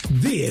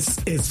This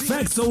is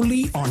Facts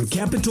Only on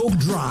Capital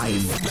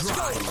Drive.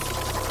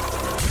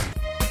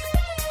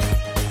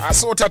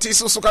 So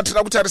tatisusu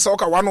katira kutarisa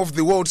oka one of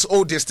the world's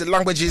oldest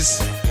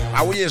languages.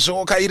 Awuyezve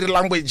oka iri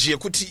language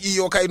yekuti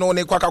iyo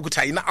kainoonekwa kakuti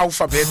haina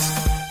alphabet.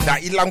 Da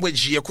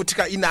language yekuti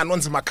ka ina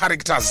anonzi ma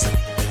characters.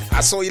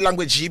 So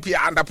language ipi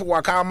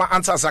andapuwa kama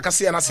answers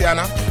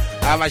akasiyana-siyana.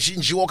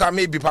 Vazhinji oka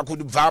maybe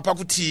pakubva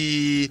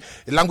pakuti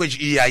language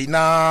iyi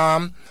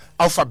haina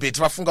alphabet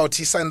vafunga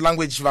kuti sign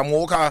language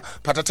vamwoka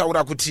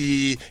patataura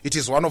kuti it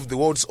is one of the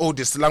world's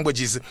oldest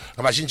languages.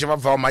 Vazhinji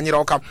vabva vamhanyira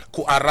oka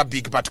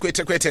kuarabic, but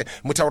kwete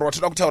mutauro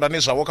watoda kutaura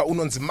nezvawoka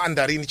unonzi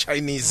Mandarin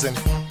Chinese.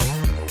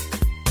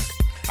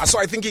 So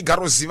I think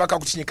igaroziva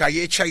kakuti nyika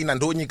yeChina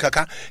ndo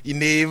nyika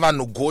ine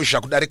vanhu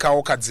gozha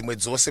kudarikawo kadzimwe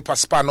dzose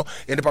pasi pano,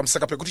 ende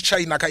pamusaka pekuti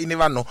China ine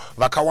vanhu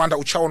vakawanda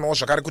uchaonawo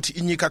zvakare kuti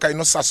inyika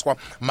inosaswa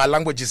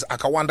malanguages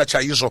akawanda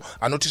chaizvo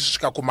anoti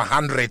svika kuma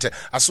 100.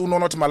 Asi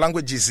unoona kuti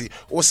malanguages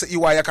ose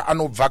iwaya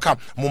anobva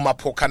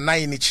mumapoka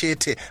 9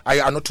 chete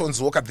ayo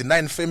anotonziwoka the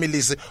 9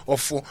 families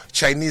of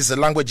Chinese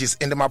languages.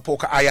 Ende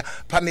mapoka aya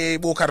pane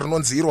boka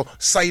rinonzi iro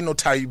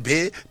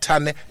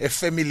Sino-Tibetan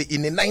family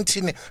ine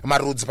 19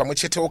 marudzi pamwe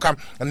chete oka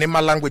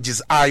nema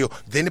languages ayo.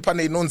 Then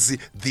pane inonzi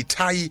the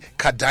Thai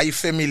Kadai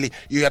family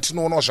iyo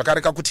yatinoonawo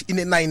zvakare kuti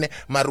ine 9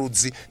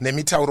 marudzi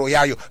nemitauro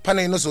yayo.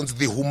 Pane inozonzi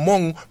the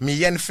Hmong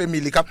Mian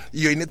family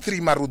iyo ine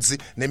 3 marudzi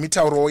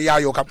nemitauro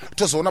yayo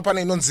tozoona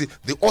pane inonzi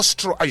the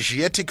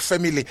Austro-Asiatic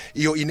family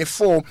iyo ine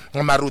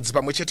 4 marudzi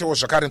pamwe chetewo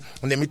zvakare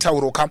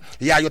nemitauro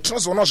yayo.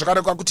 Tinozoonawo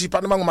zvakare kuti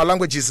pane mamwe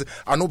malanguages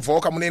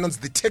anobvawo mune inonzi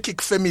the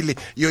Turkic family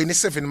iyo ine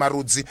 7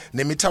 marudzi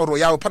nemitauro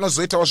yayo.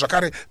 Panozoitawo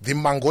zvakare the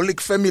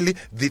Mongolic family,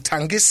 the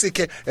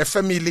Tangisic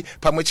family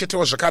pamwe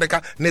chetewo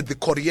zvakare ne the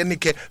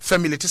Koreanic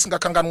family,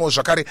 tisingakanganwawo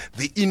zvakare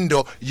the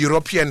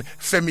Indo-European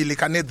family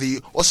ne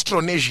the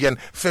Austronesian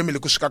family,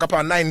 kusvika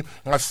pa 9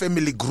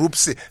 family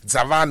groups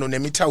dzavanhu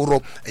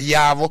nemitauro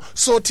yavo.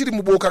 So tiri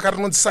muboka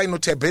rinonzi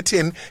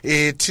Sino-Tibetan,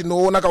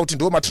 tinoona kuti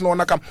ndo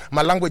matinoona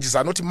malanguages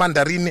anoti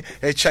Mandarin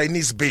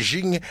Chinese,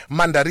 Beijing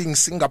Mandarin,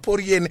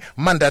 Singaporean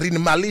Mandarin,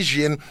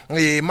 Malaysian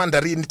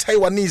Mandarin,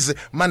 Taiwanese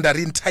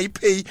Mandarin,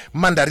 Taipei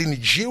Mandarin,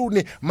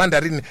 June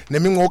Mandarin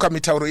nemimwewo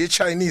mitauro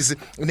yeChinese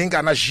inenge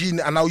ana Jin,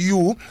 ana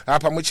Yu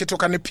pamwe chete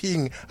ne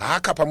Ping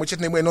haka pamwe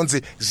chete nemwe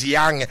inonzi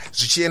Xiang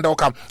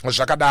zvichiendawo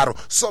zvakadaro.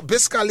 So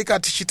basically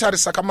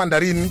tichitarisa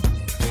Mandarin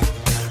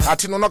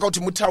atinoona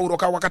kuti mutauro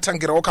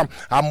wakatangirawo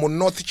mu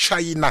North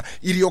China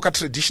iriyo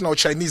traditional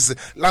Chinese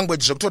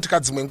language zvekutoti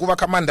kadzimwe nguva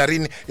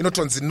Mandarin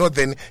inotonzi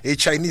Northern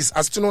Chinese.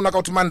 Asi tinoona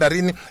kuti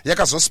Mandarin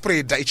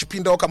yakazospreada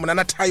ichipindawo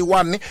munana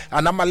Taiwan,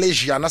 ana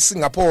Malaysia, ana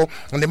Singapore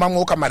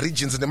nemamwewo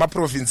regions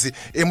nemaprovince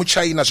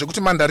emuChina, zvekuti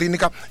Mandarin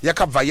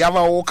yakabva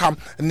yavawo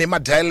nema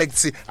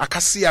dialects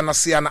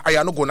akasiyana-siyana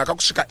ayo anogona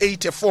kusvika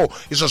 84.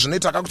 Izvo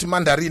zvinoita kuti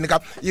Mandarin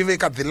ive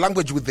the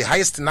language with the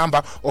highest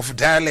number of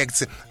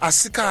dialects.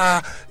 Asi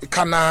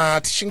kana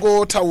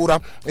tichingotaura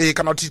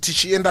kana kuti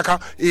tichienda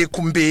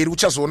kumberi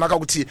uchazoona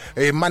kuti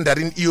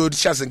Mandarin iyo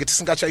tichazenge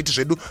tisingachaiti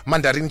zvedu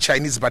Mandarin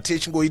Chinese, but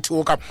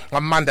tichingoitiwo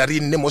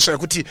Mandarin nemhosva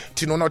yekuti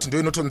tinoona kuti ndio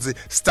inotonzi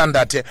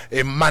standard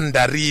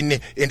Mandarin,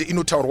 and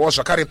inotaurwawo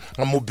zvakare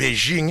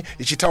muBeijing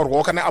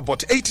ichitaurwawo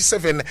about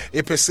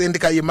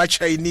 87%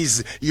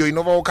 yemaChinese iyo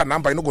inovawo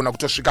namba inogona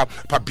kutosvika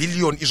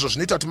pabillion. Izvo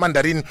zvinoita kuti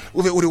Mandarin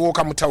uve uriwo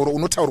mutauro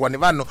unotaurwa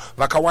nevanhu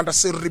vakawanda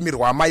serurimi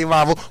rwamai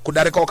vavo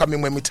kudarikawo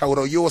mimwe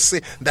mitauro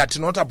yose. That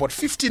not about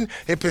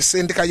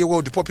 15%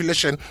 yeworld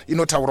population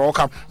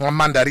inotaurawo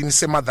Mandarin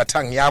semother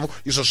tongue yavo.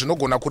 Izvo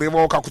zvinogona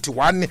kurevawo kuti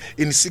 1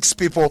 in 6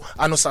 people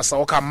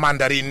anosasawo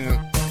Mandarin.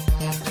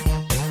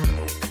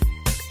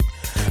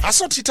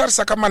 Aso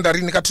titarisa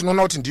Mandarin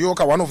tinoona kuti ndiyo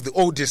one of the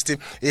oldest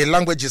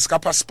languages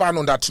pasi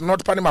pano. Ndatinoona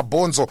kuti pane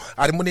mabhonzo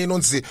ari mune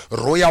inonzi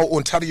Royal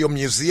Ontario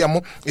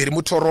Museum iri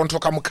muToronto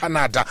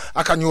muCanada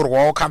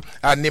akanyorwawo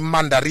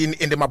neMandarin,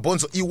 ende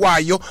mabhonzo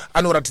iwayo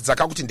anoratidza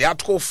kuti ndea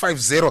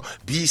 1250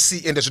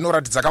 BC, ende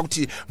zvinoratidza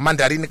kuti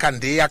Mandarin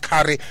ndeya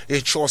kare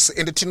chose.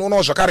 Ende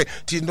tinoonawo zvakare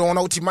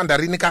tinoona kuti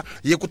Mandarin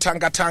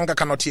yekutanga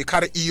kana kuti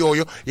yekare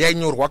iyoyo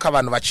yainyorwa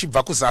vanhu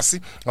vachibva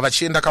kuzasi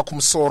vachienda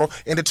kumusoro.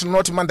 Ende tinoona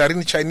kuti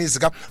Mandarin Chinese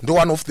ndo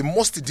one of the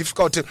most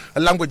difficult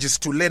languages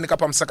to learn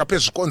pamusaka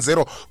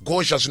pezvikonzero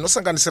gozha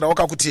zvinosanganisirawo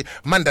kuti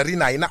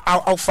Mandarin haina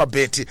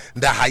alphabet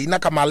nda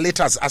haina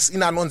letters, asi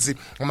ina anonzi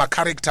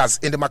characters,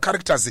 and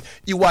characters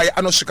iwaya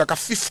anosvika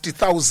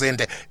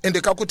 50,000.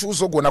 ende kuti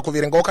uzogona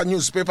kuverengawo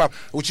newspaper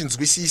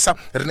uchinzwisisa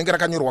rinenge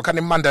rakanyorwa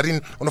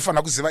neMandarin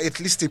unofanira kuziva at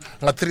least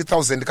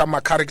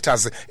 3,000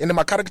 characters.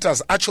 And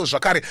characters acho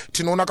zvakare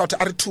tinoona kuti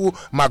ari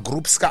 2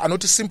 groups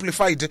anoti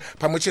simplified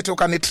pamwe chete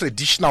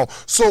traditional.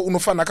 So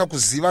unofanira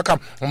kuziva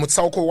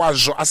mutsauko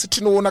wazvo, asi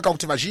tinoona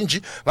kuti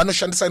vazhinji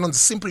vanoshandisa inonzi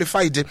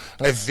simplified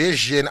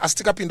version. Asi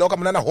tikapindawo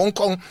kamuna Hong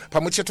Kong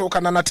pamwe chetewo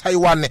kana na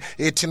Taiwan,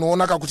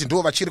 tinoona kuti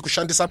ndo vachiri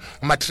kushandisa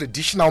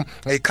traditional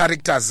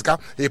characters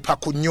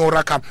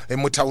pakunyora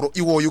mutauro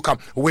iwoyu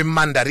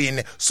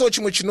weMandarin. So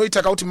chimwe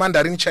chinoita kuti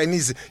Mandarin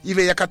Chinese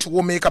ive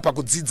yakatiomeka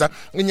pakudzidza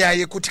inyaya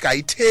yekuti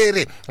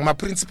kaitere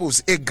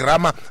principles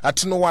grammar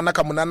atinowana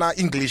kamuna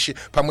English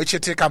pamwe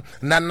chete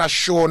nana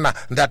Shona,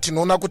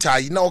 ndatinoona kuti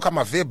hainawo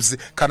verbs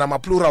kana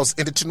plurals,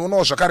 and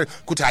tinoonawo zvakare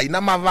kuti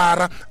haina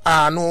mavara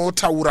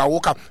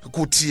anotaurawo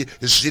kuti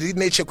zviri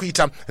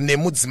nechekuita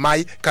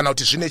nemudzimai kana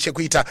kuti zvine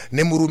chekuita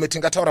nemurume.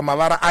 Tingataura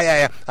mavara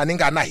ayaya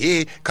anenge ana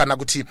he kana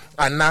kuti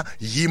ana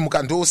him,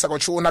 ndo saka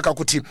uchiona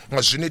kuti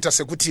zvinoita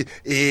sekuti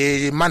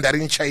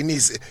Mandarin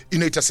Chinese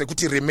inoita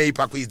sekuti remei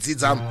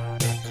pakuidzidza.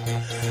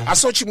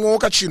 Aso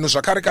chimwewo chinhu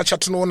zvakare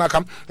chatinoona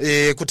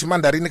kuti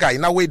Mandarin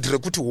haina word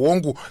rekuti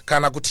hongu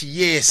kana kuti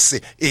yes,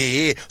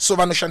 so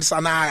vanoshandisa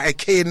ana I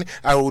can,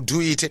 I will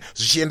do it,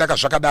 zvichienda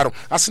zvakadaro.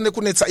 Asi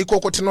nekunetsa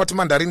ikoko tinoti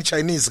Mandarin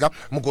Chinese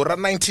mugore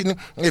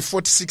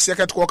 1946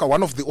 yakaitwa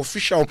one of the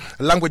official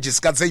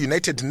languages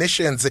dzeUnited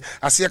Nations,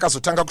 asi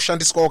yakazotanga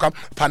kushandiswa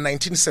pa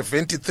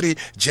 1973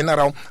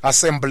 General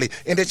Assembly.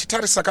 Ende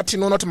chitarisa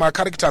tinoona kuti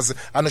macharacters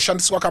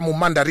anoshandiswa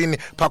muMandarin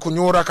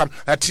pakunyora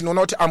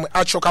tinoona kuti amwe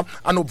acho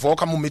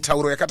anobva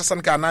mumitauro yakaita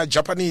sana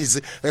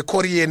Japanese,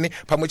 Korean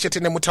pamwe chete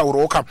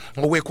nemutauro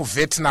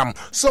wekuVietnam.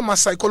 So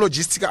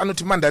psychologists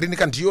anoti Mandarin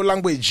ndiyo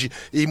language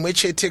imwe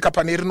chete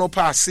pane rino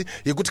pasi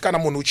yekuti kana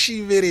munhu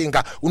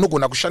uchiverenga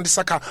unogona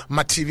kushandisa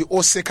mativi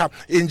ose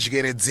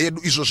enjere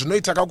dzedu. Izvo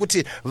zvinoita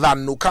kuti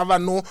vanhu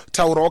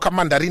vanotaurawo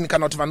Mandarin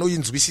kana kuti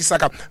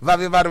vanoinzwisisa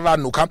vave vari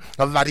vanhu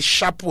vari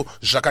shapu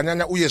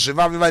zvakanyanya, uyezve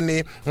vave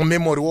vane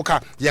memory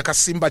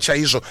yakasimba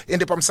chaizvo.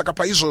 Ende pamusaka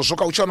paizvozvo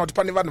uchiona kuti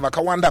pane vanhu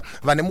vakawanda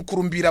vane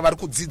mukurumbira vari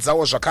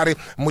kudzidzawo zvakare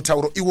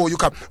mutauro iwoyu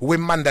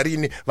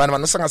weMandarin. Vanhu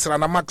vanosanganisira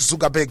ana Mark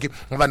Zuckerberg,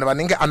 vanhu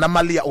vanenge ana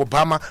Malia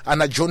Obama,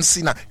 ana John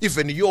Cena,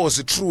 even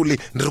yours truly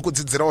ndiri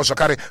kudzidzirawo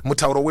zvakare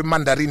mutauro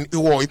weMandarin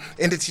iwoyu.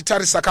 Ende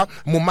tichitarisa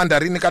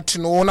muMandarin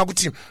tinoona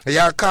kuti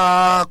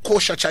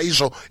yakakosha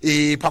chaizvo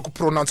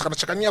pakupronounce, kana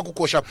chakanyanya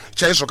kukosha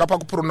chaizvo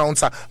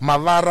pakupronounce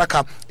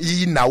mavara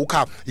inhau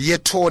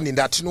yetoni.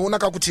 Ndatinoona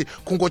kuti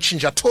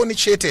kungochinja toni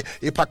chete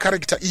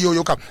pacharacter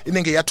iyoyo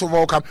inenge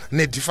yatovawo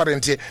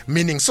nedifferent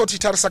meaning. So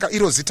titarisa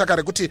iro zita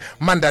rekuti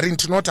Mandarin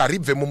tinoti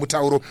haribve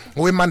mumutauro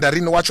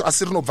weMandarin wacho,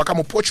 asi rinobva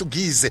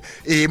muPortuguese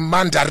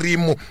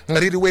Mandarin,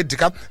 riri word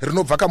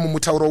rinobva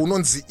mumutauro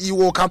unonzi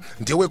iwo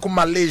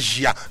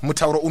ndewekuMalaysia,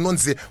 mutauro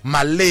unonzi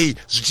Malay,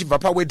 zvichibva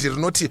paword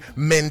rinoti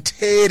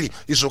menteri,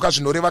 izvo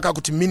zvinoreva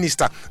kuti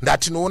minister.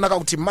 Ndatinoona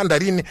kuti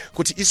Mandarin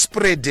kuti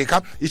ispread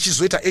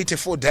ichizoita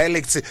 84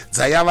 dialects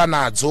dzayava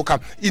nadzo,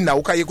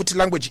 inhau yekuti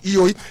language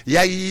iyoyi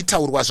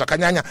yaitaurwa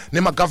zvakanyanya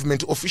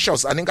nemagovernment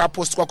officials anenge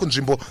apostwa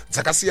kunzvimbo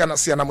dzakasiyana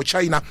siyana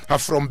muChina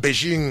from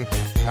Beijing.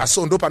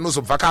 So ndo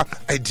panozobva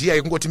idea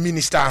yekungoti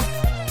minister.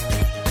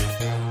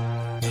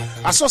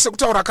 Aso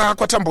sekutaura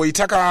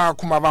kwatamboita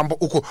kumavambo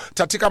uko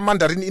tatika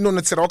Mandarin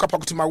inonetserawo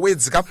pakuti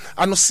mawords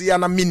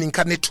anosiyana meaning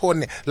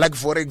netone. Like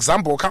for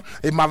example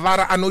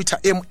mavara anoita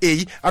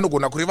MA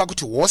anogona kureva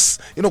kuti horse,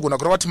 inogona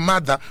kureva kuti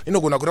mother,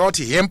 inogona kureva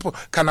kuti hemp,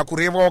 kana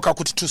kurevawo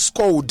kuti to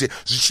scold,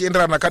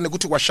 zvichienderana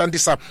nekuti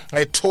washandisa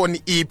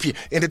tone ipi.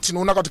 Ende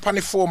tinoona kuti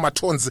pane 4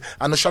 matones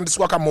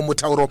anoshandiswa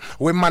mumutauro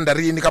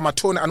weMandarin,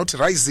 matone anoti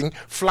rising,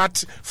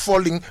 flat,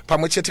 falling,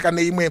 pamwe chete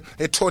neimwe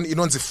tone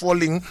inonzi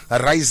falling,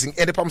 rising.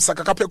 Ende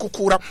pamusaka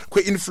kukura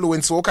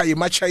kweinfluence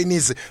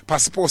yemaChinese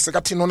pasi pose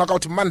tinoona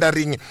kuti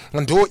Mandarin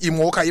ndo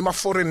imwe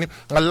yemaforeign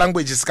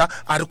languages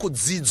ari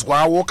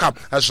kudzidzwawo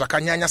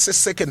zvakanyanya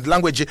second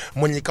language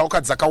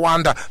munyika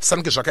dzakawanda,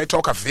 sange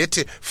zvakaitawo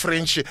Vete,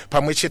 French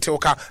pamwe chetewo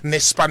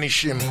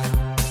neSpanish.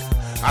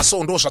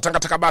 Aso ndo zvatanga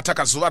takabata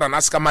kazuva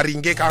ranhasi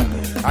maringe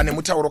ane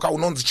mutauro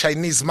unonzi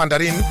Chinese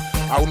Mandarin,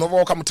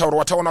 unovawo mutauro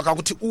wataona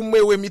kuti umwe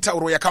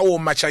wemitauro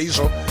yakaoma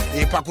chaizvo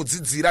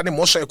pakudzidzira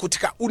nemhosva yekuti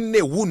une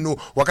hunhu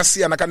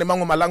hwakasiyana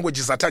nemamwe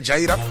malanguages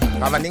atajaira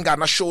vanenge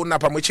ana Shona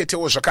pamwe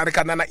chetewo zvakare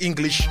kana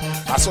English.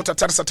 Aso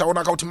tatarisa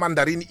taona kuti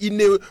Mandarin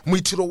ine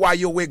muitiro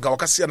wayo wega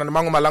wakasiyana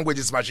nemamwe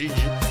malanguages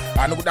mazhinji.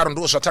 Anokudaro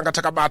ndo zvatanga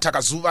takabata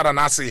kazuva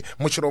ranhasi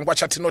muchirongwa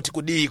chatinoti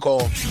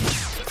kudiko.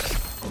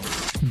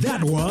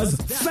 That was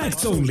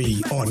Facts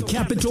Only on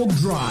Capital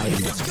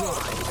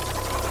Drive.